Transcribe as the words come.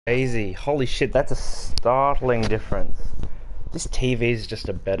Crazy. Holy shit, that's a startling difference. This TV is just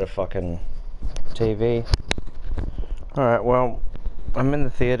a better fucking TV. Alright, well, I'm in the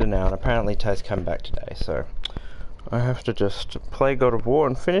theatre now, and apparently Ty's come back today, so I have to just play God of War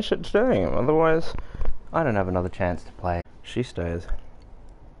and finish it today. Otherwise, I don't have another chance to play. She stays.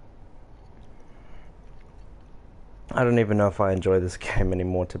 I don't even know if I enjoy this game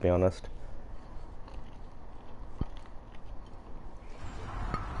anymore, to be honest.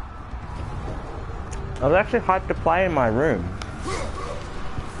 I was actually hyped to play in my room.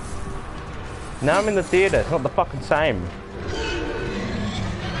 Now I'm in the theatre, it's not the fucking same.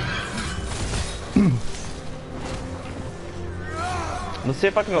 Let's see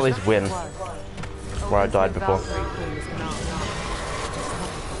if I can at least win. Where I died before.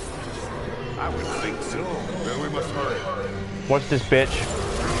 I would think so. Then we must hurry. Watch this bitch.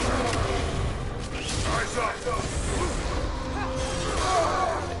 Eyes up.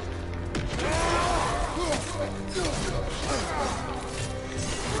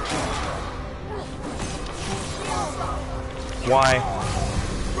 Why?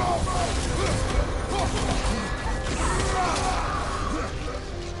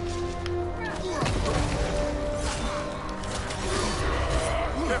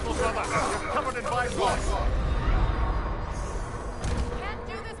 Careful, brother. You're covered in bypass. Can't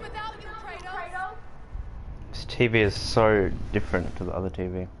do this without you, Kratos. This TV is so different to the other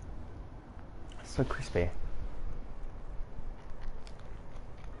TV. It's so crispy.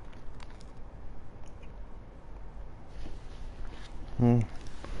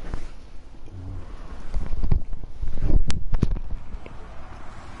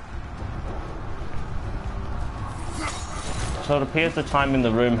 So it appears the time in the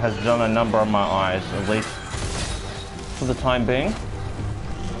room has done a number on my eyes, at least for the time being. It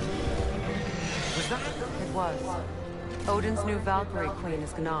was. Odin's new Valkyrie queen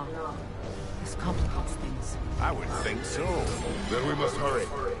is Gná. This complicates things. I would think so. Then we must hurry.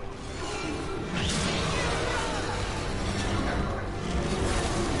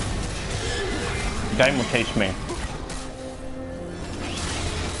 The game will teach me.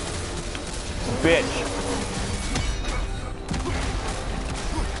 Bitch.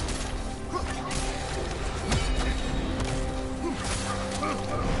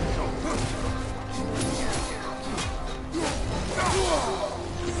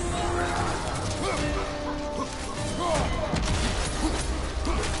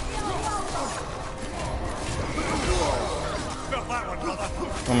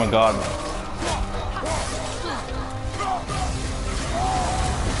 Oh my god.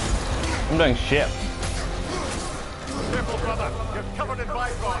 I'm doing shit. Careful, brother. You're covered in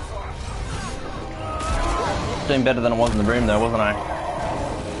bypass. Doing better than it was in the room though, wasn't I?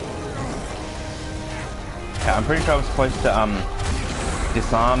 Yeah, I'm pretty sure I was supposed to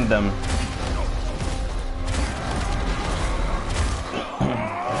disarm them.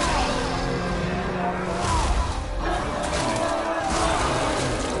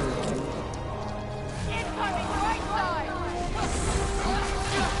 Incoming right side.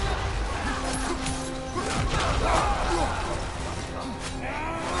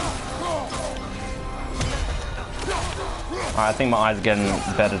 Alright, I think my eyes are getting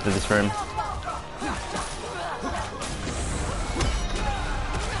better to this room.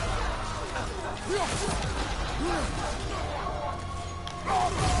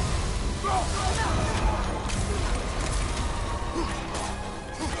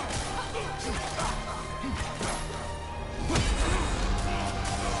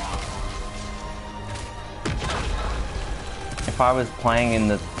 If I was playing in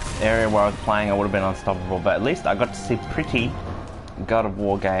the area where I was playing, I would have been unstoppable, but at least I got to see pretty God of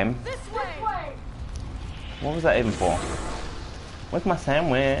War game. This way. What was that even for? Where's my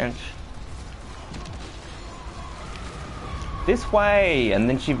sandwich? This way! And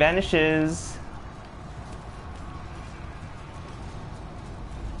then she vanishes.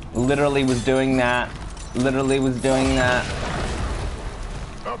 Literally was doing that. Literally was doing that.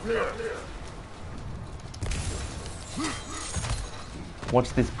 Up here.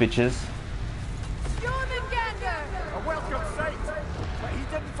 Watch this, bitches. Jormungandr. A welcome sight. But he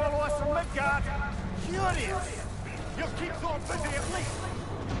didn't follow us from Midgard. Curious. You'll keep Thor busy at least.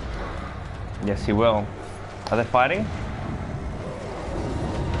 Yes, he will. Are they fighting?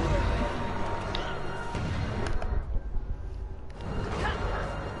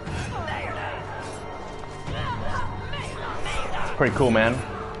 It's pretty cool, man.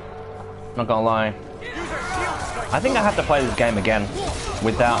 Not gonna lie. I think I have to play this game again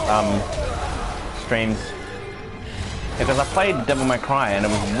without streams, because I played Devil May Cry and it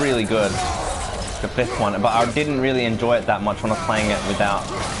was really good. the fifth one, but I didn't really enjoy it that much when I was playing it without.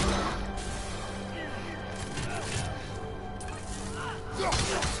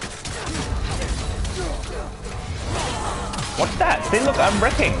 What's that? See, look, I'm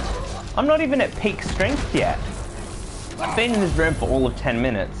wrecking. I'm not even at peak strength yet. I've been in this room for all of 10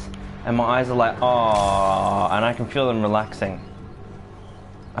 minutes, and my eyes are like, oh, and I can feel them relaxing.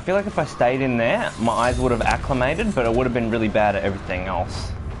 I feel like if I stayed in there, my eyes would have acclimated, but it would have been really bad at everything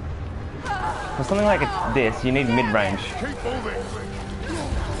else. For something like this, you need mid-range. Keep moving.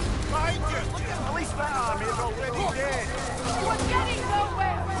 Behind you. At least that army is already dead. We're getting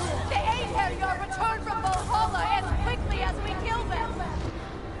nowhere! The Einherjar return from Valhalla as quickly as we kill them!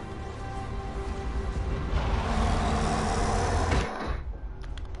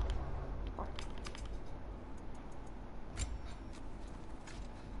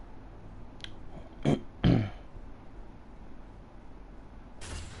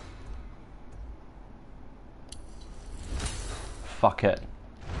 Fuck it.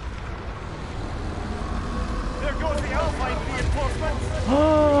 There goes the Alpine reinforcements.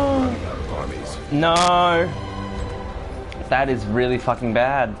 Armies. No! That is really fucking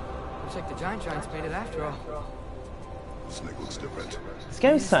bad. Looks like the Giant Giants made it after all. Snake looks different. This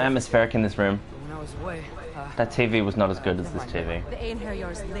game is so atmospheric in this room. When I was away, That TV was not as good as this TV. The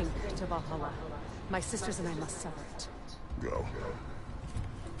Einherjar's link to Valhalla. My sisters and I must sever it. Go.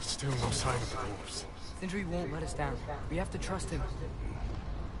 Still no sign of the wolves. Sindri won't let us down. We have to trust him.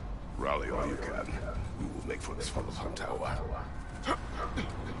 Rally all you can. We will make for this Valhalla Tower.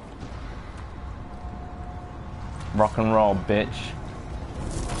 Rock and roll, bitch.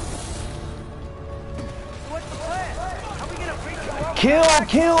 What's the plan? How are we gonna reach the world? Kill,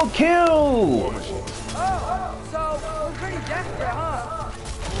 kill, kill! Oh, so we're pretty desperate, huh?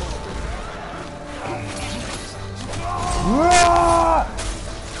 Rah!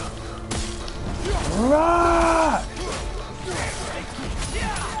 Rah!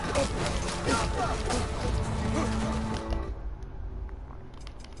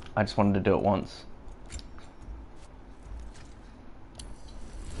 I just wanted to do it once.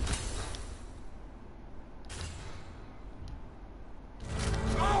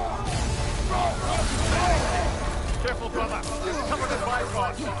 Careful, brother. You're covered in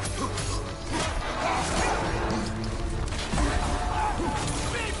Bifrost.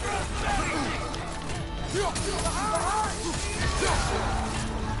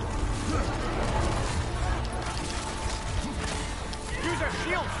 Use a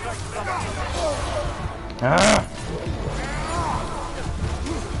shield strike, brother. Ah!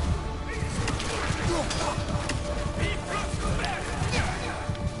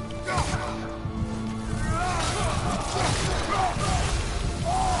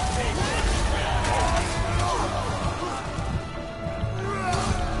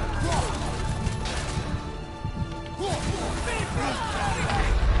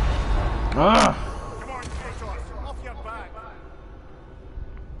 Ah! Come on, Kratos. Off your back.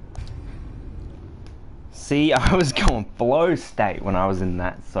 See, I was going flow state when I was in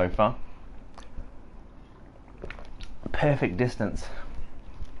that sofa. Perfect distance. So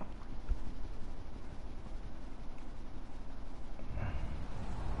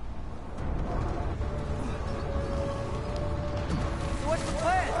what's the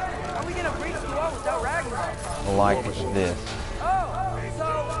plan? How are we gonna reach the wall without Ragnarok? Like this. Oh, so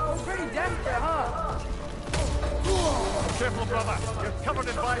we're pretty desperate, huh? Careful, brother. You're covered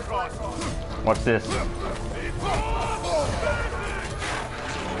in Bifrost. Watch this. This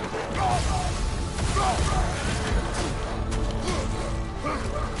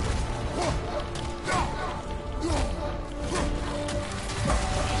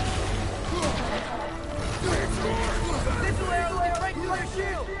will arrow get right through your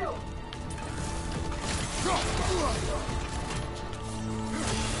shield.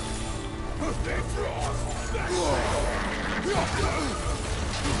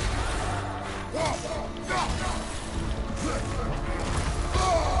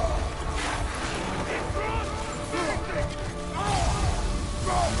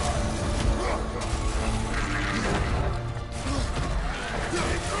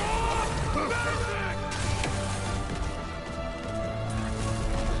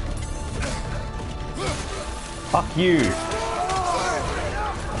 Fuck you.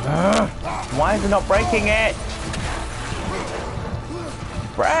 Why is it not breaking it?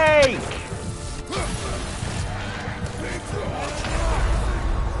 Break!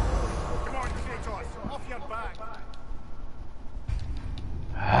 Come on, Kratos. Off your back.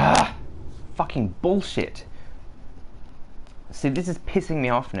 Ah, fucking bullshit. See, this is pissing me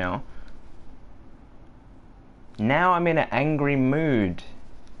off now. Now I'm in an angry mood.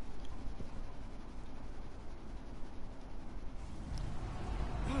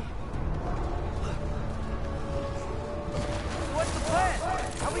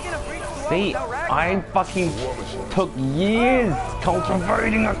 See, I fucking took years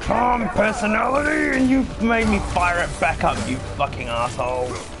cultivating a calm personality and you made me fire it back up, you fucking asshole.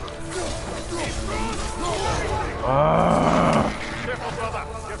 Careful, brother.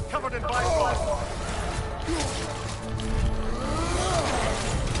 You're covered in bifrost.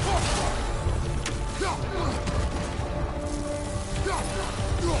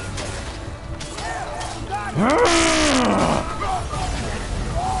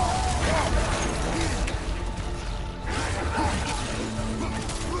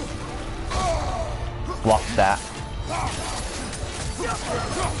 Block that.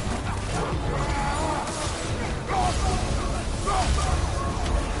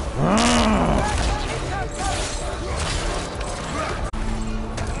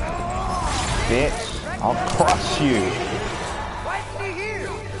 Bitch, I'll crush you.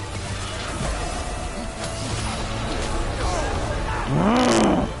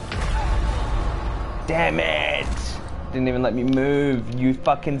 Damn it! Didn't even let me move. You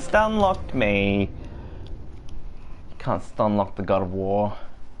fucking stun locked me. You can't stun lock the God of War.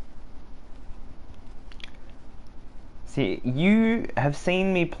 See, you have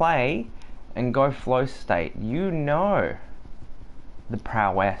seen me play and go flow state. You know the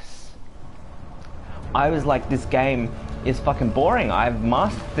prowess. I was like, this game is fucking boring. I've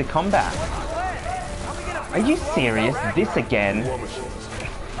mastered the combat. Are you serious? This again?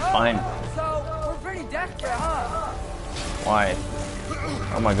 Fine. So, we're pretty desperate, huh? Why?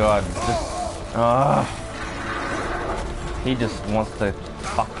 Oh my god. He just wants to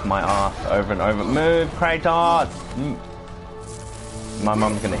fuck my ass over and over. Move, Kratos! My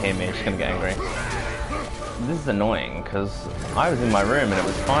mum's gonna hear me, she's gonna get angry. This is annoying, because I was in my room and it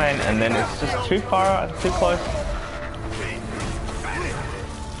was fine, and then it's just too far, too close.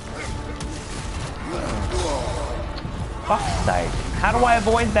 Fuck's sake. How do I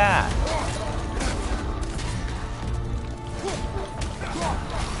avoid that?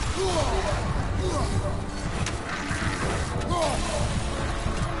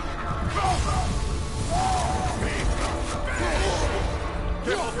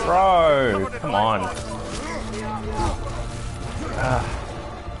 Bro, come on.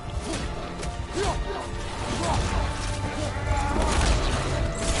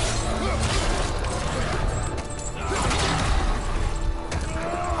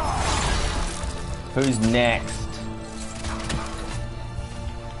 Who's next?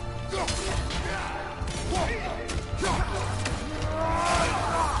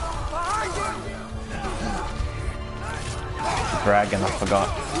 Dragon, I forgot.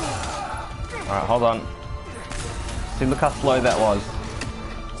 Alright, hold on. See, look how slow that was.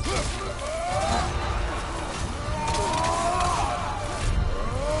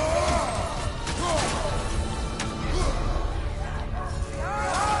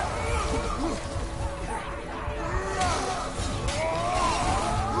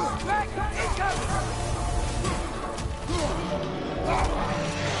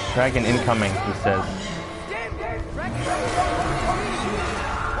 Dragon incoming, he says.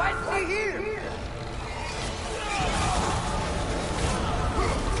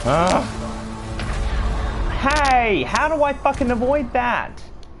 Hey, how do I fucking avoid that?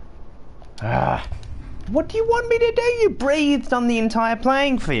 What do you want me to do? You breathed on the entire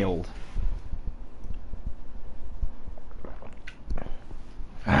playing field.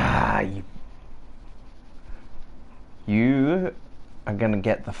 You are gonna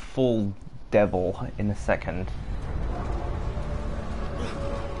get the full devil in a second.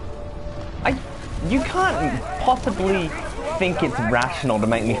 You can't possibly think it's rational to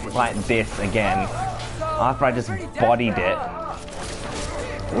make me fight this again after I just bodied it.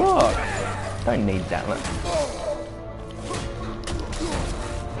 Look, don't need that.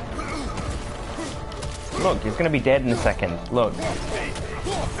 Look, he's gonna be dead in a second. Look.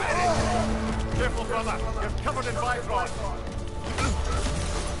 Careful, brother. You're covered in bifrost.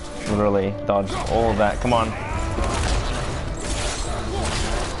 Literally dodged all of that. Come on.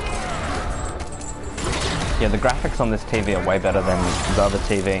 Yeah, the graphics on this TV are way better than the other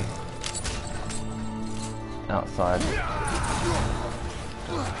TV. Outside.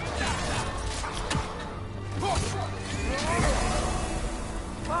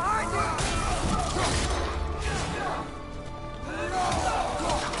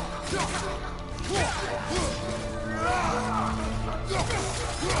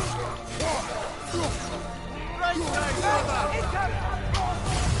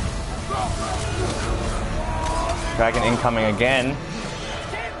 Dragon incoming again.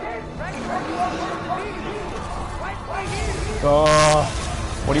 Oh,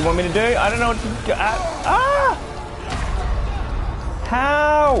 what do you want me to do? I don't know what to do.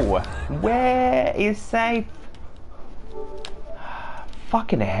 How? Where is safe?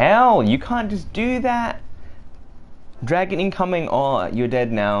 Fucking hell, you can't just do that. Dragon incoming. Oh, you're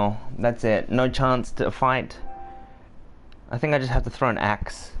dead now. That's it. No chance to fight. I think I just have to throw an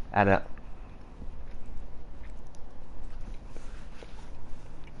axe at it.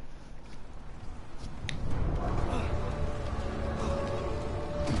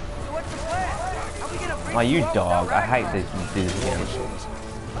 Oh, you dog. I hate this again.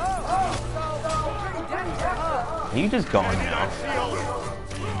 Are you just gone now?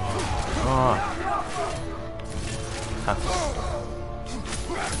 Oh. Huh.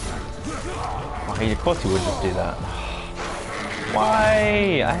 Oh, of course you would just do that.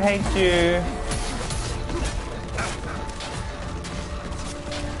 Why? I hate you.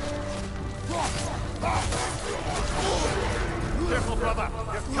 Careful, brother.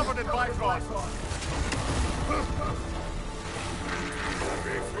 You're covered in Bifrost.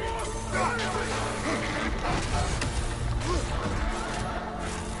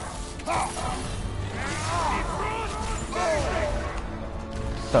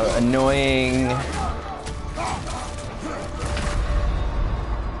 So annoying.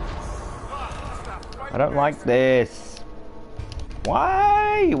 I don't like this.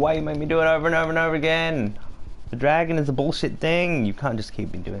 Why? Why you make me do it over and over and over again? The dragon is a bullshit thing. You can't just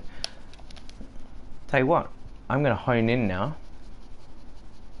keep me doing it. Tell you what, I'm gonna hone in now.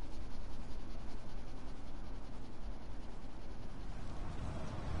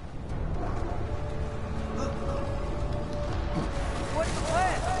 What's the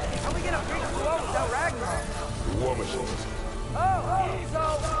plan? How are we gonna break the wall without Ragnarok? The war machines. Oh, so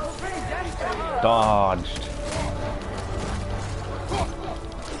we're pretty desperate, huh? Dodged.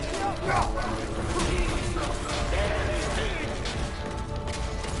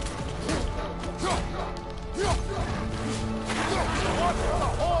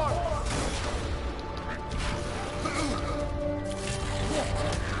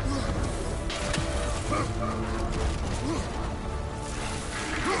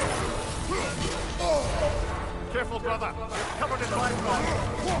 Careful, brother. You're covered in Bifrost.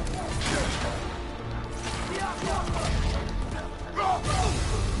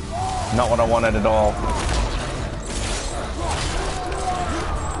 Not what I wanted at all.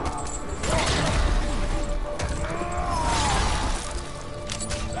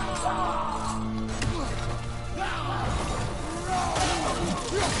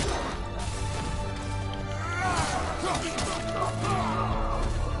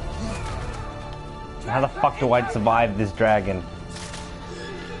 How the fuck do I survive this dragon?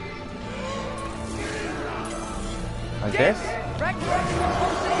 Like this?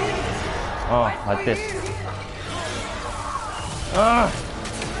 Oh, like this. Ah!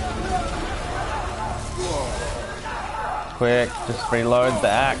 Quick, just reload the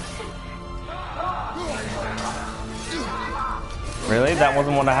axe. Really? That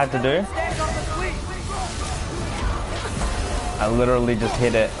wasn't what I had to do? I literally just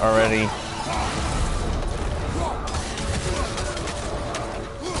hit it already.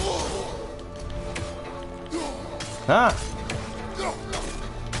 Huh?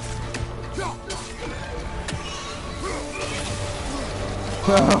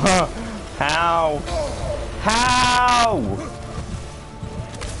 How? How?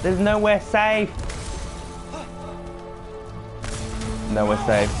 There's nowhere safe. Nowhere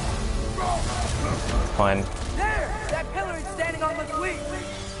safe. It's fine. There! That pillar is standing on the fleet!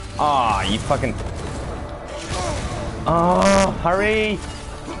 Ah, you fucking... Oh, hurry!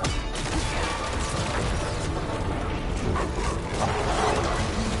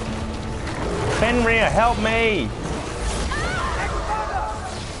 Fenrir, help me!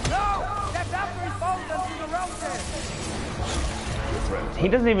 He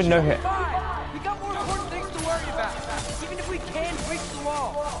doesn't even know her. We got more important things to worry about. Even if we can breach the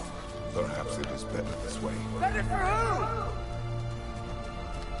wall. Perhaps it is better this way. Better for who?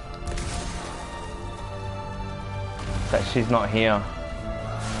 That she's not here.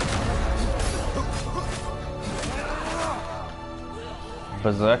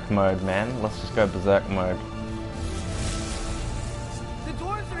 Berserk mode, man. Let's just go berserk mode. The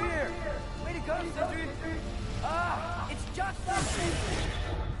dwarves are here. Way to go, Sindri. It's just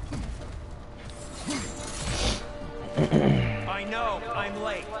I know, I'm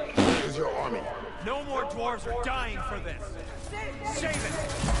late. Where's your army? No more dwarves are dying for this. Save it!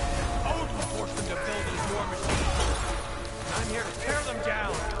 Odin forced them to build these war machines. I'm here to tear them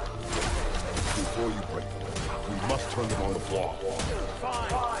down. Before you break them, we must turn them on the floor.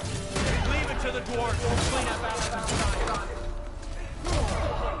 Fine. Leave it to the dwarves to clean up after inside.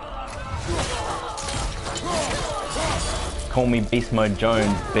 Call me Beast Mode Jones,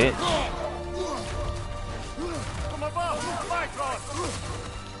 bitch. From above,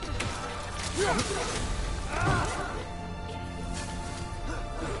 Cyclops!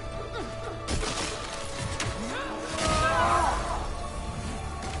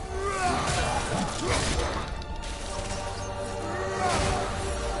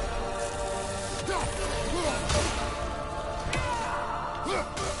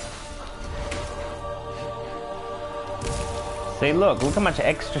 See, look how much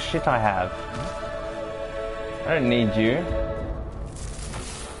extra shit I have. I don't need you.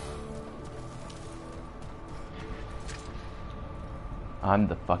 I'm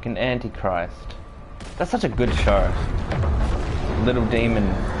the fucking Antichrist. That's such a good show. Little Demon.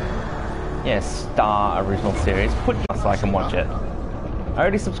 Yeah, Star original series. Put it so I can watch it. I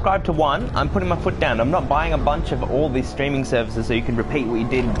already subscribed to one. I'm putting my foot down. I'm not buying a bunch of all these streaming services so you can repeat what you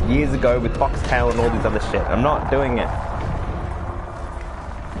did years ago with Foxtail and all this other shit. I'm not doing it.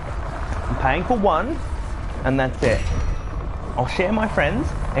 I'm paying for one, and that's it. I'll share my friends.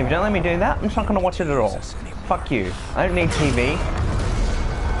 If you don't let me do that, I'm just not going to watch it at all. Fuck you. I don't need TV.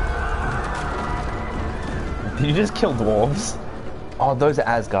 Did you just kill dwarves? Oh, those are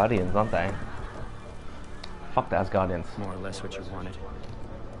Asgardians, aren't they? Fuck the Asgardians. More or less what you wanted.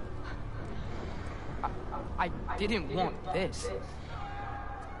 I didn't want this.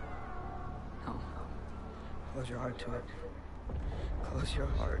 No. Close your heart to it. Close your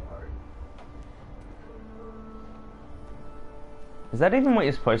heart. Is that even what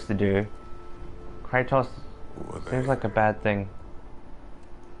you're supposed to do? Kratos seems like a bad thing.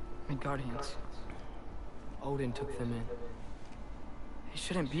 Midgardians. Odin took them in. They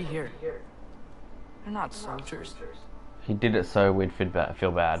shouldn't be here. They're not soldiers. He did it so we'd feel bad.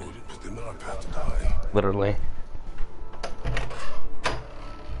 Odin put them in our path to die. Literally.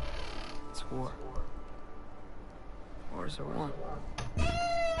 It's war. Wars are won.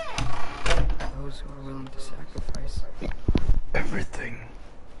 Those who are willing to sacrifice Everything.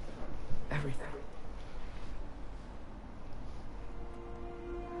 everything.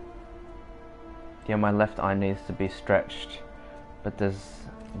 Yeah, my left eye needs to be stretched, but this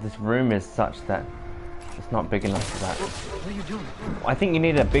room is such that it's not big enough for that. What are you doing? I think you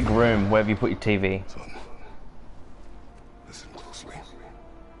need a big room wherever you put your TV. Son, listen closely.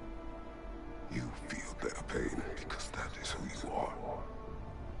 You feel their pain because that is who you are.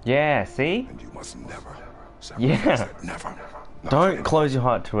 Yeah, see? And you must never sacrifice Yeah. that. Never. Not Don't anyone. close your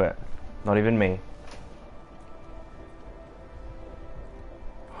heart to it. Not even me.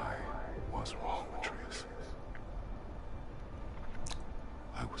 I was wrong, Atreus.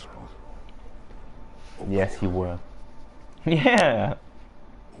 I was wrong. Yes, you were. Yeah.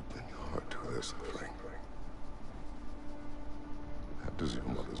 Open your heart to their suffering. That is your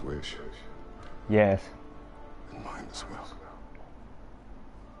mother's wish, Yes. and mine as well.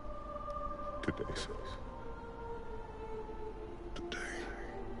 Today, sir. Today,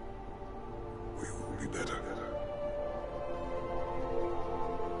 we will be better.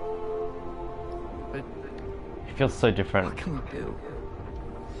 But It feels so different. what can we do?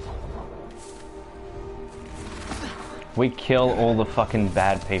 We kill all the fucking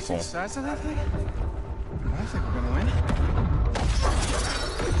bad people. Size of that thing? I think we're gonna win.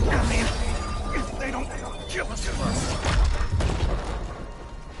 I mean, if they don't kill us first.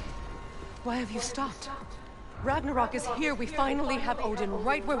 Why have you stopped? Ragnarok is here. We finally have Odin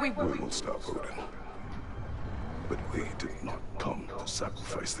right where we... We will stop Odin. But we did not come to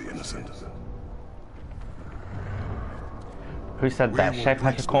sacrifice the innocent. Who said that? Shay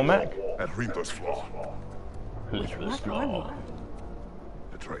Patrick Cormac? At Reaper's Flaw. Atreus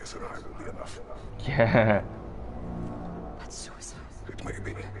and I will be enough. Yeah. That's suicide. It may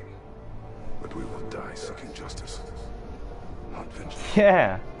be. But we will die seeking justice. Not vengeance.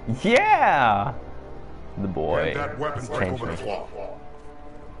 Yeah. Yeah. The boy. That weapon break changed over me. the flaw.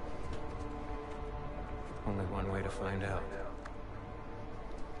 Only one way to find out.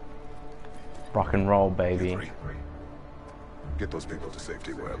 Rock and roll, baby. Three. Get those people to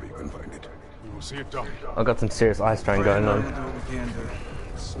safety wherever you can find it. We will see it done. I've got some serious eye strain going on.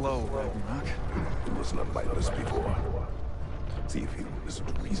 Slow, Ragnarok. He was not mindless before. See if he will listen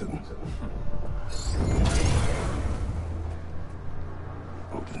to reason.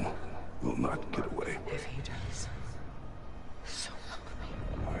 Odin will not get away. If he does, so help me.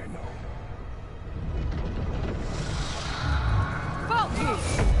 I know.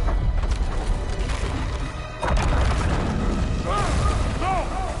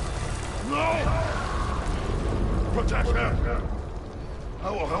 Protect him! I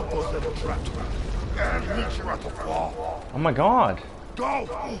will help those little trapped. And meet you at the wall. Oh my god. Go!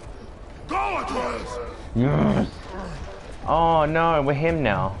 Go, Atreus! Yes. Oh no, we're him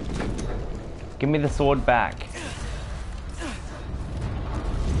now. Give me the sword back.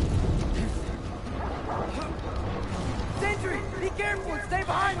 Sentry, be careful and stay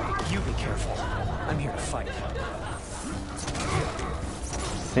behind me. You be careful. I'm here to fight.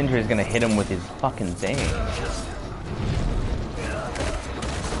 Sindri's gonna hit him with his fucking thing.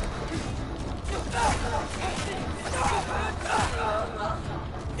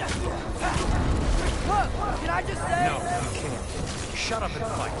 Look, can I just say? No, you can't. Shut up and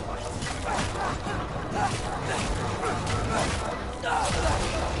fight.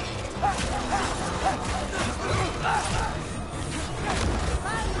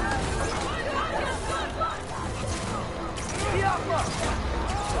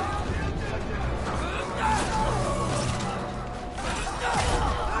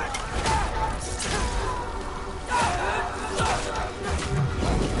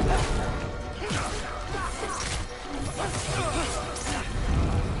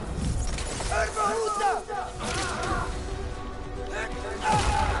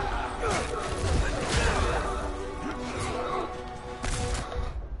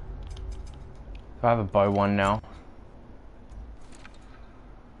 Do I have a bow one now?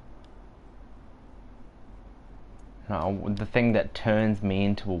 No, the thing that turns me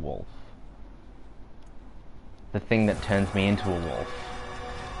into a wolf. The thing that turns me into a wolf.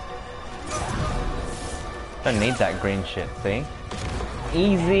 Don't need that green shit, see?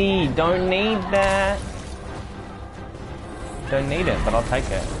 Easy! Don't need that! Don't need it, but I'll take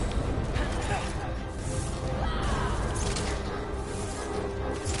it.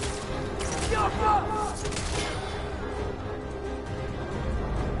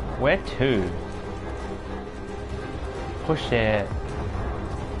 Where to? Push it.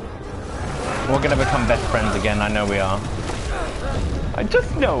 We're gonna become best friends again, I know we are. I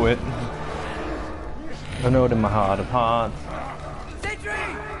just know it. I know it in my heart of hearts. Sentry!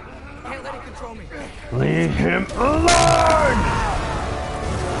 Can't let it control me. Leave him alone!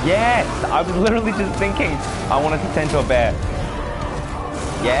 Yes! I was literally just thinking I wanted to turn to a bear.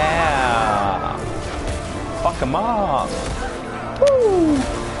 Yeah! Fuck him up! Woo!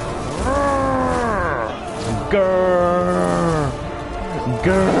 Grrr!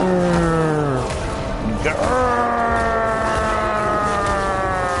 Grrr! Grrr!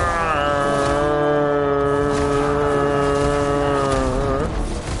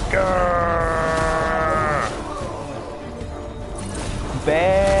 Grrr!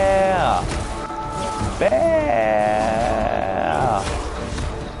 Bear! Bear!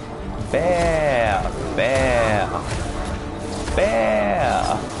 Bear! Bear! Bear!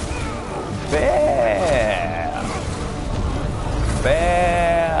 Bear!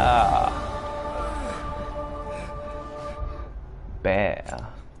 Bear! Bear.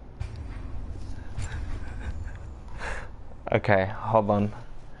 Okay, hold on.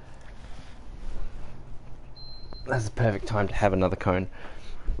 That's the perfect time to have another cone.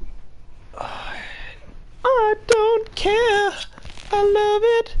 I don't care. I love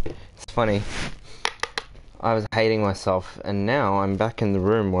it. It's funny. I was hating myself, and now I'm back in the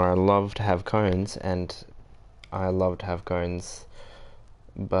room where I love to have cones, and I love to have cones,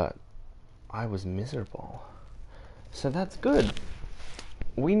 but I was miserable. So that's good.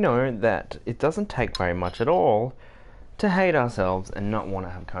 We know that it doesn't take very much at all to hate ourselves and not want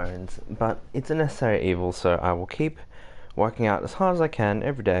to have cones, but it's a necessary evil, so I will keep working out as hard as I can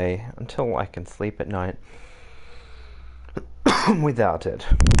every day until I can sleep at night without it.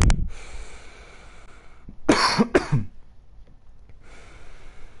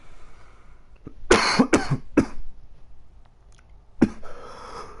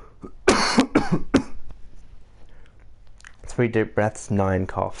 Three deep breaths, 9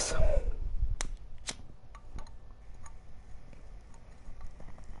 coughs.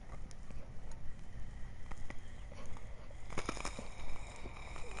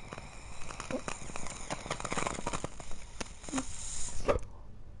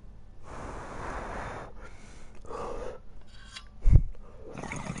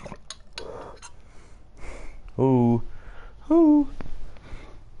 Ooh. Ooh.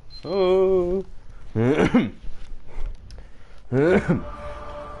 Ooh.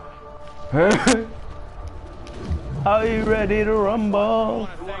 Are you ready to rumble?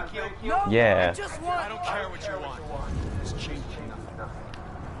 Thank you. No, Yeah. I just want... I don't care what you want. Just change nothing.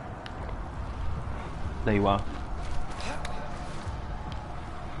 There you are.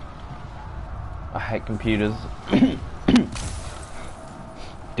 I hate computers.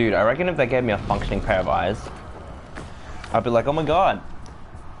 Dude, I reckon if they gave me a functioning pair of eyes, I'd be like, oh my god,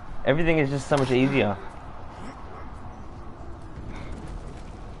 everything is just so much easier.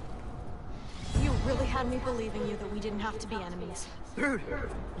 You really have had me believing you that we didn't have to be enemies. Dude,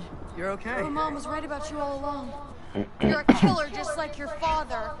 you're okay. My mom was right about you all along. You're a killer just like your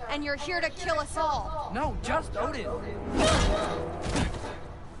father, and you're here to kill us all. No, just Odin.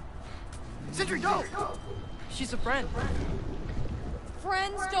 Sentry, go! She's a friend.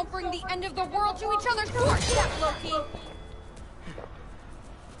 Friends don't bring the end of the world to each other's doorstep, Loki.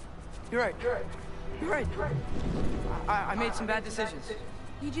 You're right. You're right. I made some bad decisions.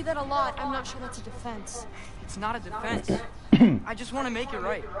 You do that a lot. I'm not sure that's a defense. It's not a defense. I just want to make it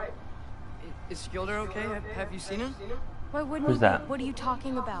right. Is Skilder okay? Have you seen him? Why wouldn't Who's you? that? What are you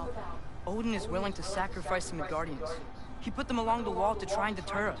talking about? Odin is willing to sacrifice the Midgardians. He put them along the wall to try and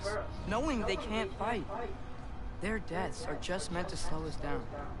deter us, knowing they can't fight. Their deaths are just meant to slow us down.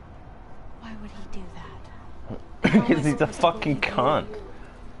 Why would he do that? Because he's a fucking cunt.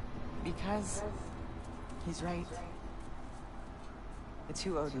 Because he's right. It's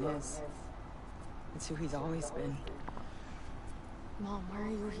who Odin is. It's who he's always been. Mom, why are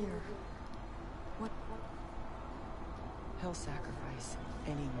you here? What? He'll sacrifice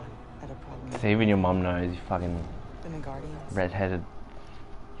anyone at a problem. So even your mom knows, you fucking The Midgardians. red-headed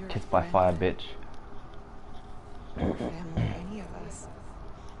Your kiss by friend, fire bitch. your family, any of us.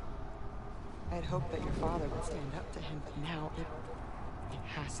 I'd hoped that your father would stand up to him, but now it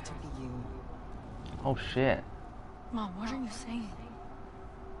has to be you. Oh shit. Mom, what are you saying?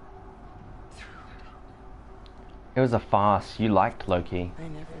 It was a farce. You liked Loki. I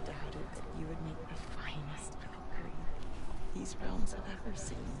never doubted that you would make the finest Valkyrie these realms have ever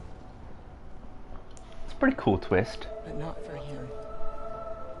seen. It's a pretty cool twist. But not for him.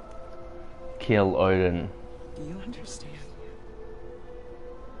 Kill Odin. Do you understand?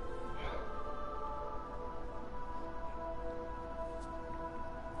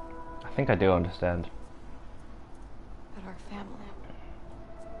 I think I do understand. But our family.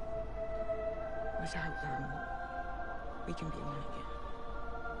 Without him, we can be one again.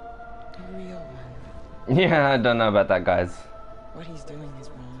 A real one. Yeah, I don't know about that, guys. What he's doing is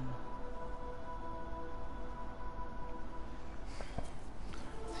wrong.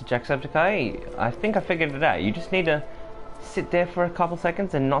 So Jacksepticeye, I think I figured it out. You just need to sit there for a couple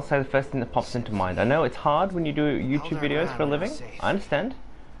seconds and not say the first thing that pops into mind. I know it's hard when you do YouTube videos for a living. I understand.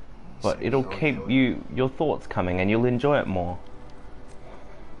 But it'll keep your thoughts coming and you'll enjoy it more.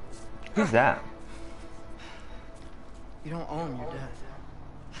 Who's that? You don't own your death.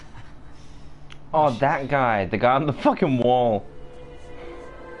 Oh, that guy. The guy on the fucking wall.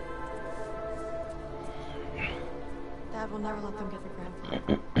 Dad will never let them get their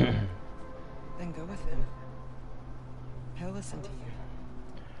grandfather. Then go with him. He'll listen to you.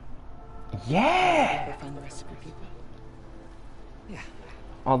 Yeah! Go find the rest of your people. Yeah.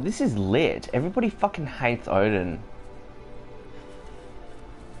 Oh, this is lit. Everybody fucking hates Odin.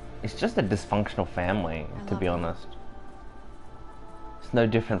 It's just a dysfunctional family, to be honest. It's no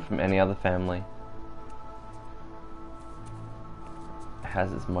different from any other family. It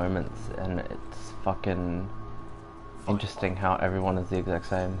has its moments, and it's fucking interesting how everyone is the exact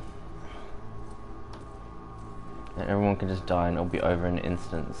same. And everyone can just die and it'll be over in an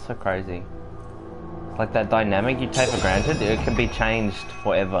instant. It's so crazy. It's like that dynamic you take for granted, it can be changed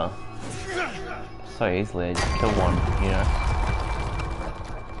forever. So easily, I just kill one, you know?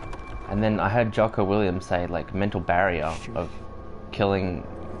 And then I heard Jocko Williams say, like, mental barrier of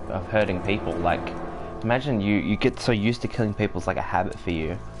hurting people. Like, imagine you get so used to killing people, it's like a habit for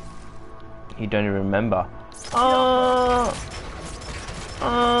you. You don't even remember. Oh!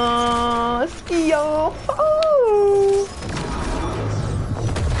 Oh! Ski off! Oh!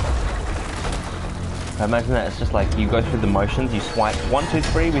 Imagine that, it's just like you go through the motions, you swipe 1, 2,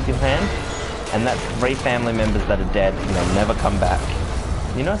 3 with your hand, and that's 3 family members that are dead and they'll never come back.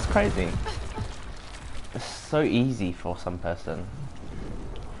 You know, it's crazy. It's so easy for some person.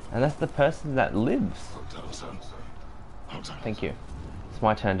 And that's the person that lives. Thank you. It's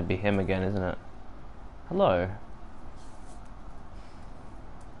my turn to be him again, isn't it? Hello.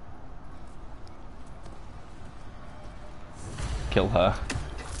 Kill her.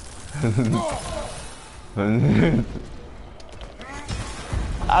 Hi,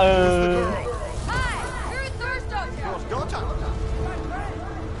 you're Thur's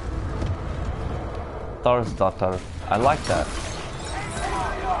Thor's daughter. I like that.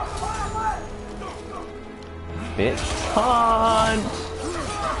 Bitch. Punch!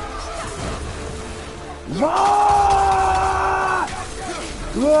 Rah!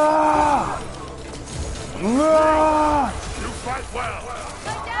 Rah! Rah! You fight well.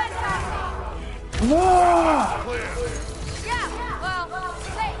 My dad's happy. Rah! Clear. Yeah, well,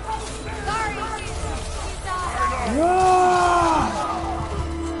 hey, sorry, he's Rah!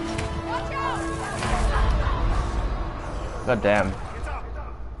 watch out! God damn.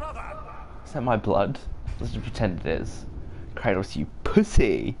 Is that my blood? Let's just pretend it is. Kratos, you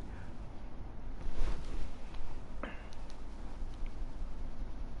pussy!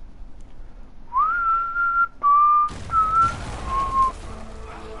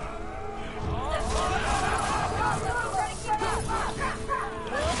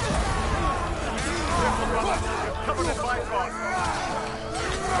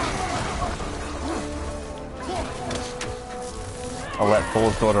 I'll let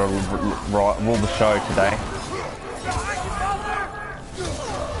Thor's daughter rule the show today.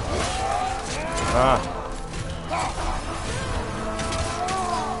 Ah.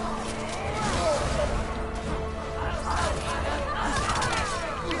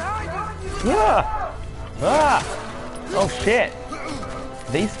 Yeah. Ah. Oh shit.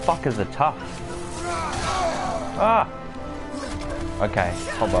 These fuckers are tough. Ah. Okay,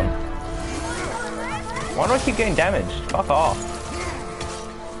 hold on. Why do I keep getting damaged? Fuck off.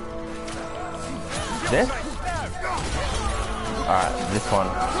 This? Alright, this one.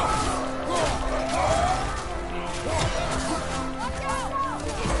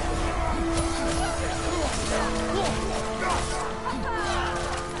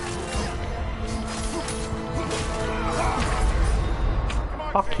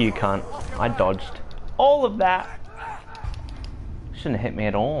 Fuck you, cunt. I dodged all of that. Shouldn't have hit me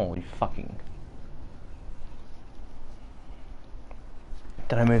at all, you fucking...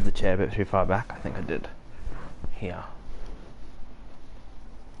 Did I move the chair a bit too far back? I think I did. Here.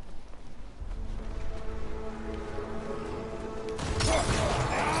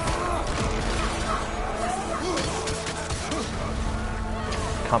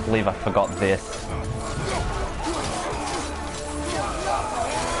 Can't believe I forgot this.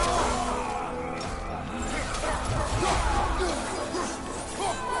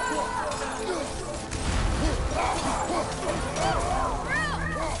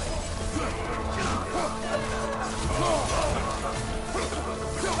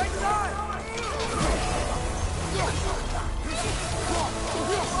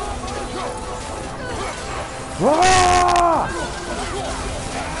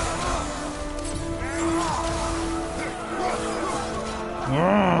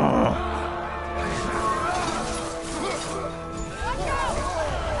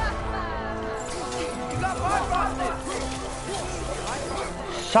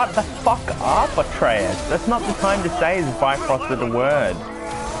 Shut the fuck up, Atreus. That's not the time to say is Bifrost with a word.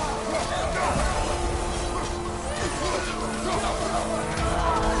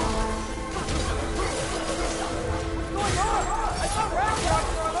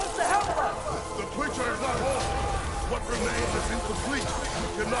 The creature is not whole. What remains is incomplete.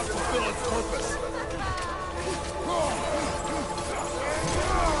 Cannot fulfill its purpose.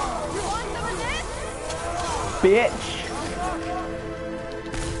 Bitch!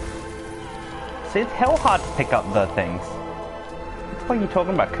 See, it's hell hard to pick up the things. What are you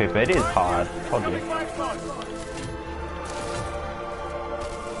talking about, Cooper? It is hard. I told you.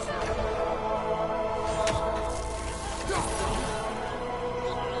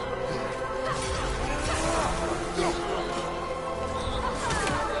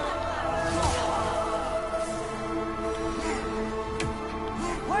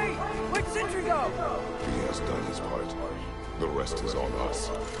 Where'd Sentry go? He has done his part. The rest is on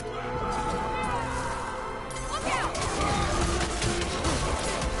us.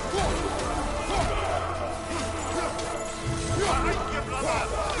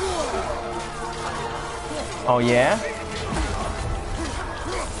 Oh yeah?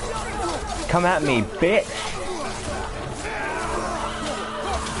 Come at me, bitch!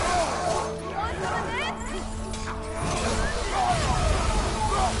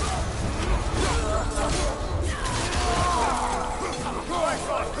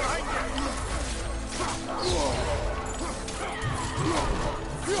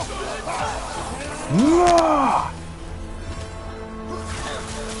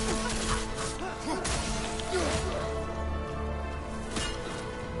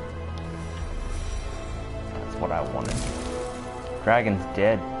 That's what I wanted. Dragon's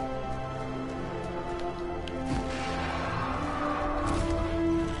dead.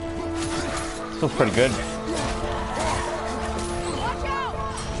 Feels pretty good.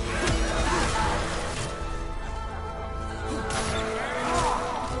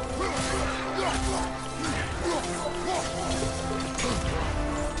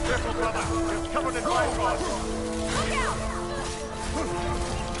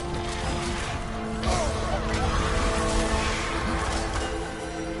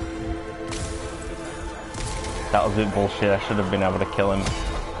 That was a bit bullshit. I should have been able to kill him.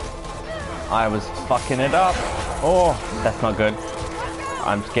 I was fucking it up. Oh, that's not good.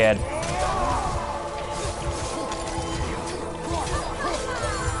 I'm scared.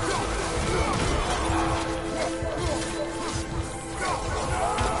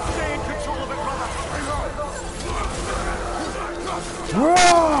 Stay in control of it, brother. Roar!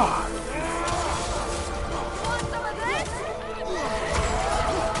 Want some of this?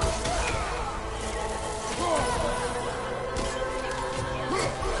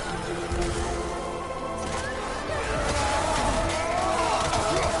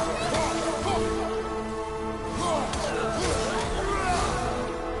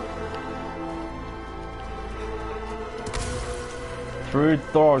 Through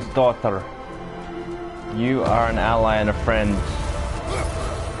Thor's daughter, you are an ally and a friend.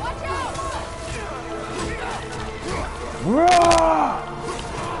 Watch out! Roar!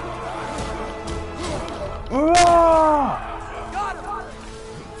 Roar!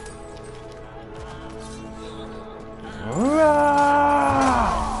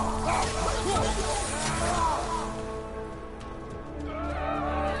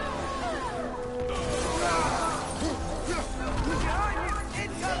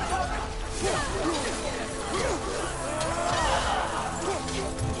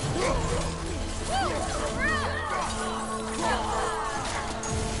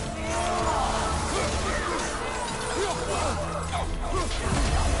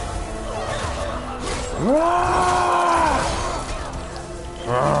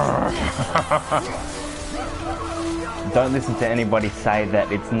 Don't listen to anybody say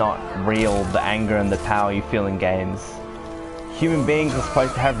that it's not real, the anger and the power you feel in games. Human beings are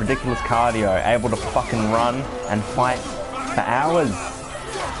supposed to have ridiculous cardio, able to fucking run and fight for hours.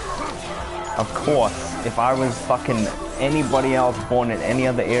 Of course, if I was fucking anybody else born in any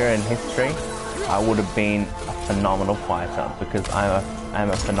other era in history, I would have been a phenomenal fighter, because I'm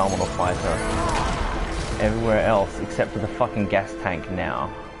a phenomenal fighter. Everywhere else except for the fucking gas tank now.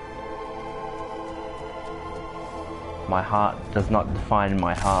 My heart does not define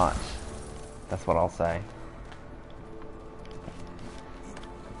my heart. That's what I'll say.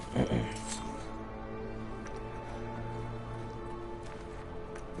 The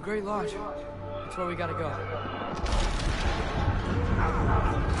Great Lodge. That's where we gotta go.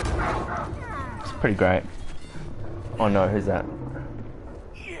 It's pretty great. Oh no, who's that?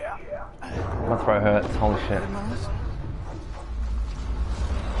 My throat hurts, holy shit.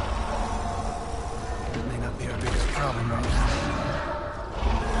 May not be our biggest problem, right?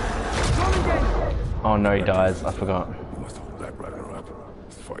 Oh no, he dies, I forgot. You must hold back, Ragnarok.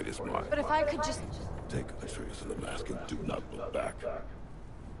 This fight is mine. But if I could just... Take Atreus and the mask and do not look back.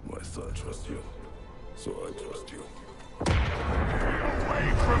 My son trusts you, so I trust you.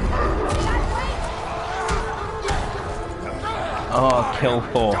 Away from her! Oh, kill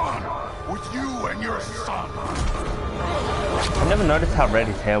Thor. With you and your son. I never noticed how red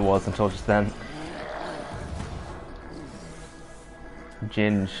his hair was until just then.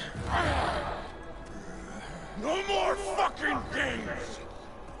 Ginge. No more fucking games!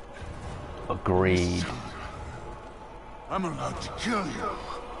 Agreed. I'm allowed to kill you.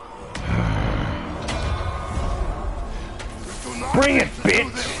 Bring it,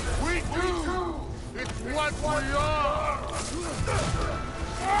 bitch! We do! It's what we are!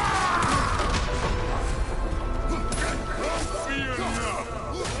 Be enough!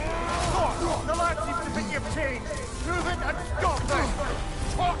 The lad seems to think you've changed. Prove it and stop them.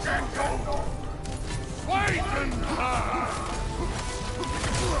 Talk and go! Fight and die!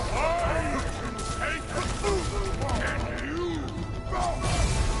 I can take the food, and you...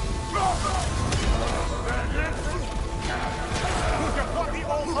 Look at what the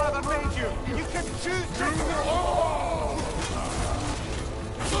old father made you. You can choose to...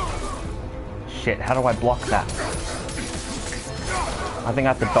 Shit, how do I block that? I think I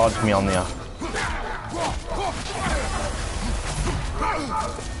have to dodge Mjolnir.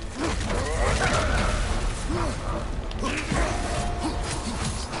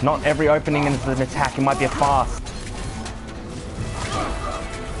 Not every opening is an attack, it might be a fast.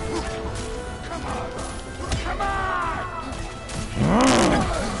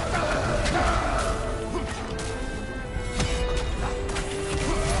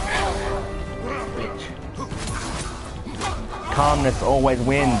 Calmness always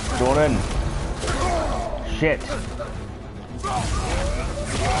wins, Jordan. Shit.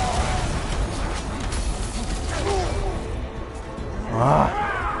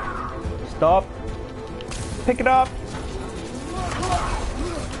 Stop. Pick it up.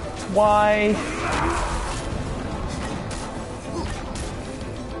 Why?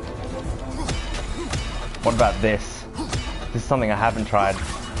 What about this? This is something I haven't tried.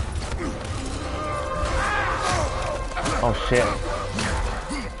 Oh shit.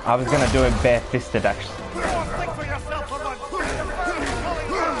 I was gonna do it bare-fisted actually. Think for yourself,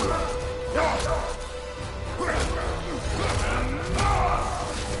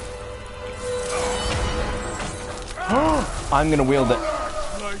 I'm gonna wield it.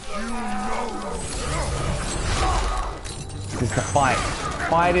 This is the fight.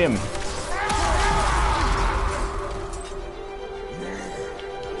 Fight him.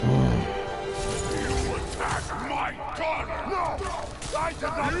 My God! No! I did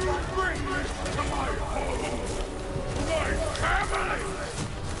not bring this to my home! My family!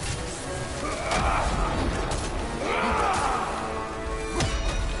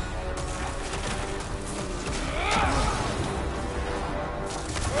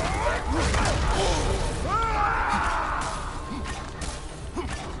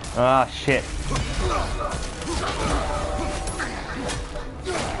 Ah, shit.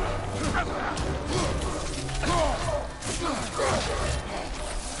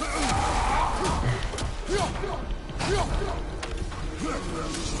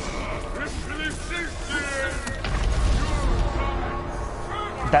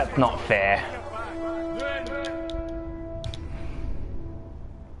 That's not fair.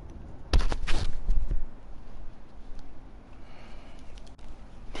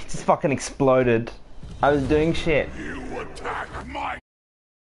 He just fucking exploded. I was doing shit. You attack my...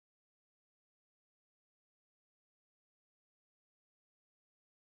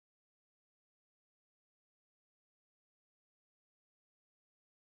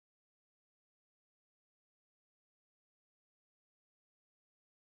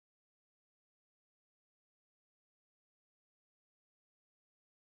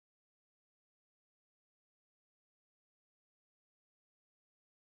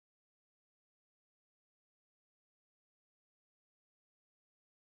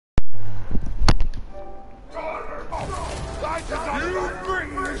 You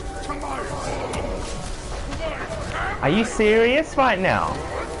bring this to my home! Are you serious right now?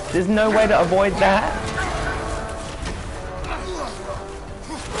 There's no way to avoid that?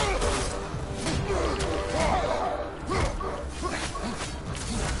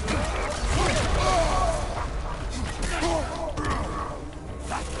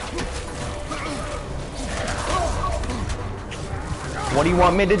 What do you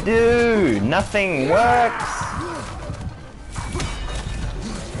want me to do? Nothing works.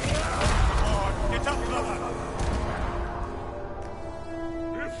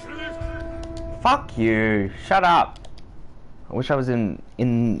 Fuck you. Shut up. I wish I was in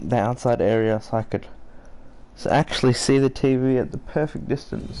the outside area so I could actually see the TV at the perfect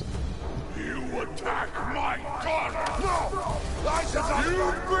distance. You attack my daughter! No! I said that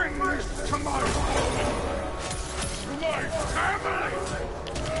you bring this to my home! My family!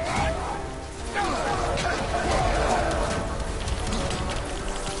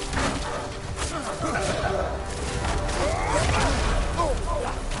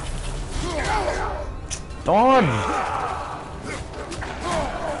 Dodge!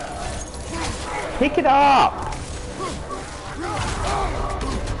 Pick it up!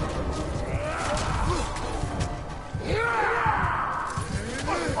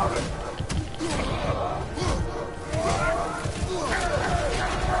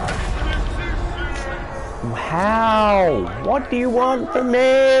 How? What do you want from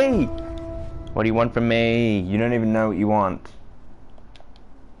me? What do you want from me? You don't even know what you want.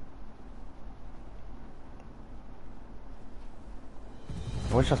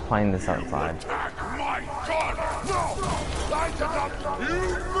 I wish I was playing this outside. Attack my daughter! No! I did not...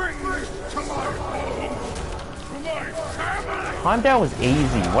 You bring this to my home! My family! Time down was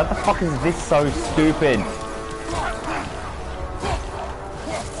easy. What the fuck is this so stupid?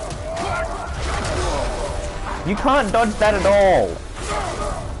 You can't dodge that at all.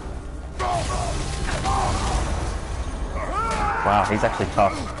 Wow, he's actually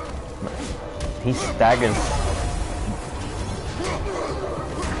tough. He staggers.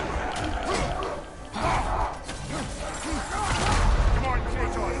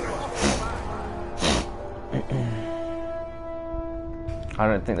 I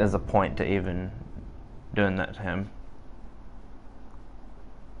don't think there's a point to even doing that to him.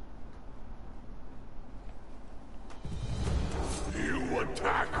 You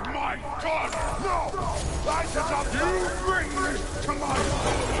attack my daughter! No! I did not... You bring this to my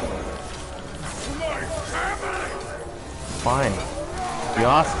home! My family! Fine. You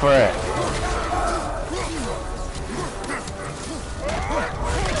asked for it.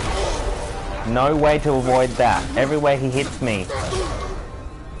 No way to avoid that. Everywhere he hits me.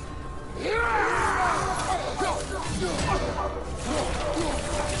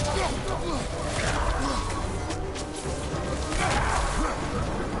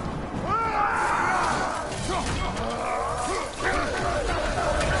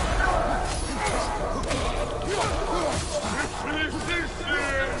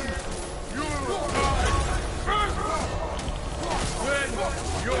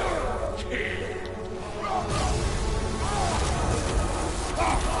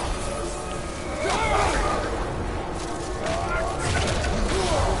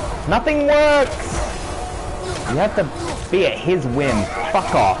 Nothing works! You have to be at his whim.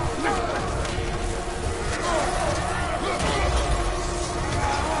 Fuck off.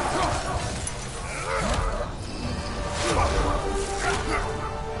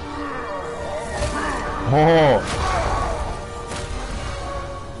 Oh.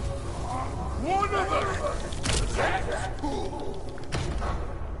 One of them!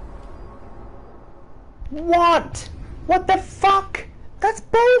 What? What the fuck? That's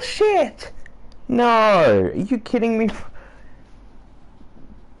bullshit! No, are you kidding me?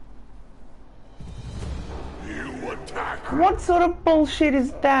 You attack! What sort of bullshit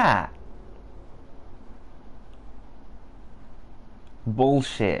is that?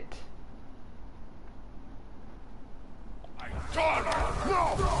 Bullshit. Daughter!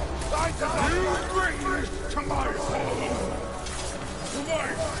 No! I did not you bring this to my home! To my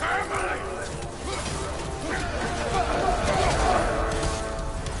family!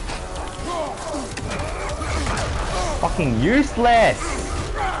 Fucking useless!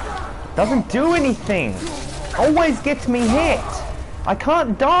 Doesn't do anything! Always gets me hit! I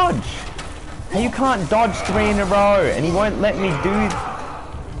can't dodge! You can't dodge 3 in a row and he won't let me do...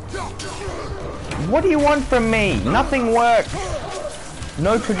 What do you want from me? Nothing works!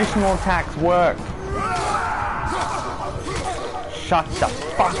 No traditional attacks work! Shut the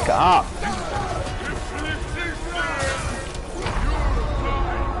fuck up!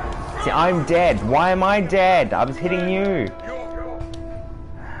 See, I'm dead. Why am I dead? I was hitting you.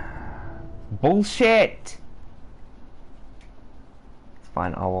 Bullshit! It's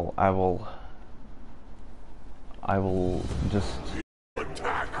fine, I will just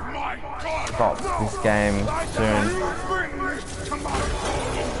stop this game soon.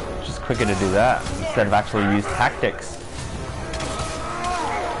 It's just quicker to do that instead of actually use tactics.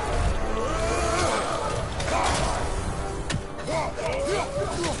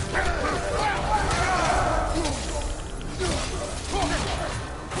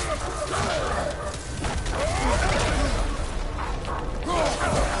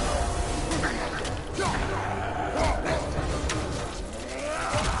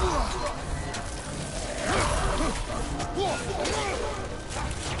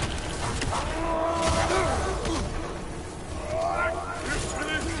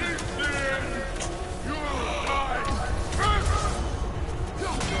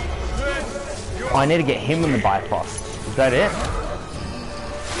 Oh, I need to get him in the Bifrost. Is that it?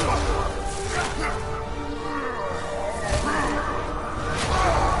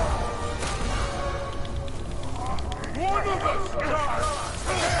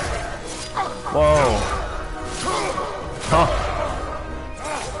 Whoa. Huh.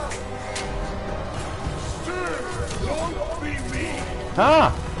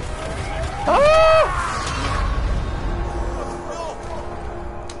 Ah! Ah!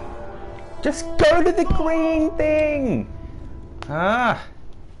 Just go to the green thing! Ah!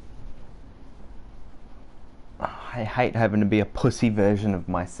 I hate having to be a pussy version of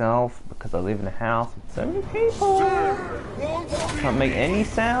myself because I live in a house with so many people. Can't make any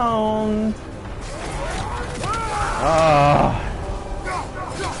sound. Ah!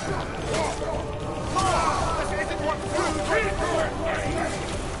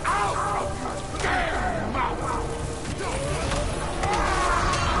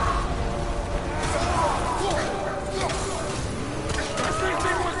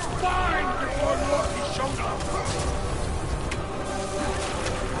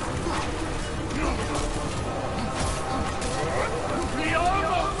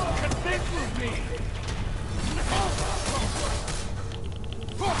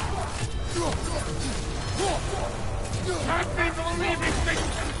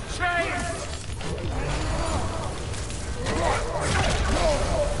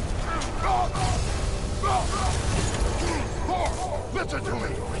 Listen to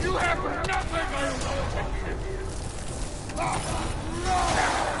me! You have nothing I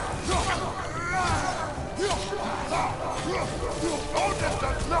Oh, this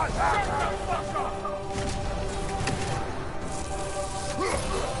does not happen!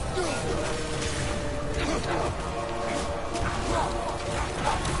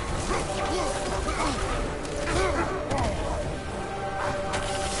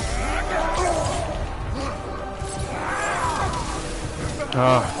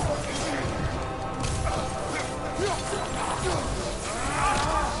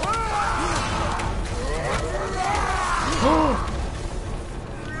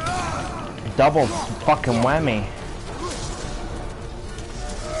 Double fucking whammy.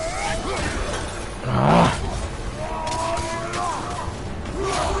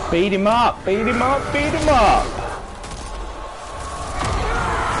 Beat him up, beat him up, beat him up.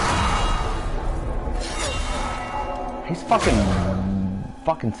 He's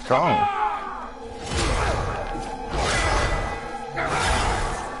fucking strong.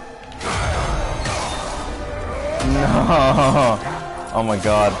 No! Oh my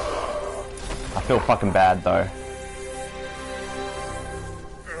god. I feel fucking bad though.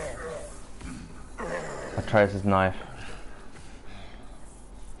 Atreus' knife.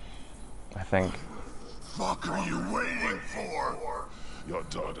 I think. Fuck are you waiting for? Your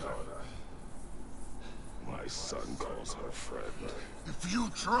daughter. My son calls her friend. If you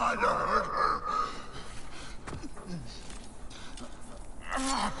try to hurt her...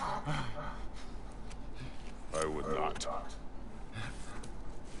 I would not.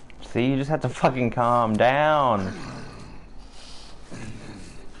 See, you just have to fucking calm down.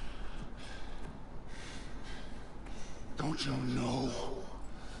 Don't you know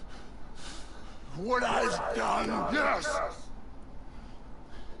what I've done? Yes!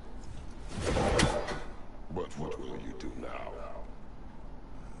 But what will you do now?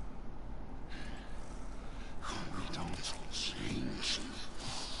 We don't change.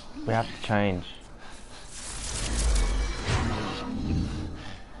 We have to change.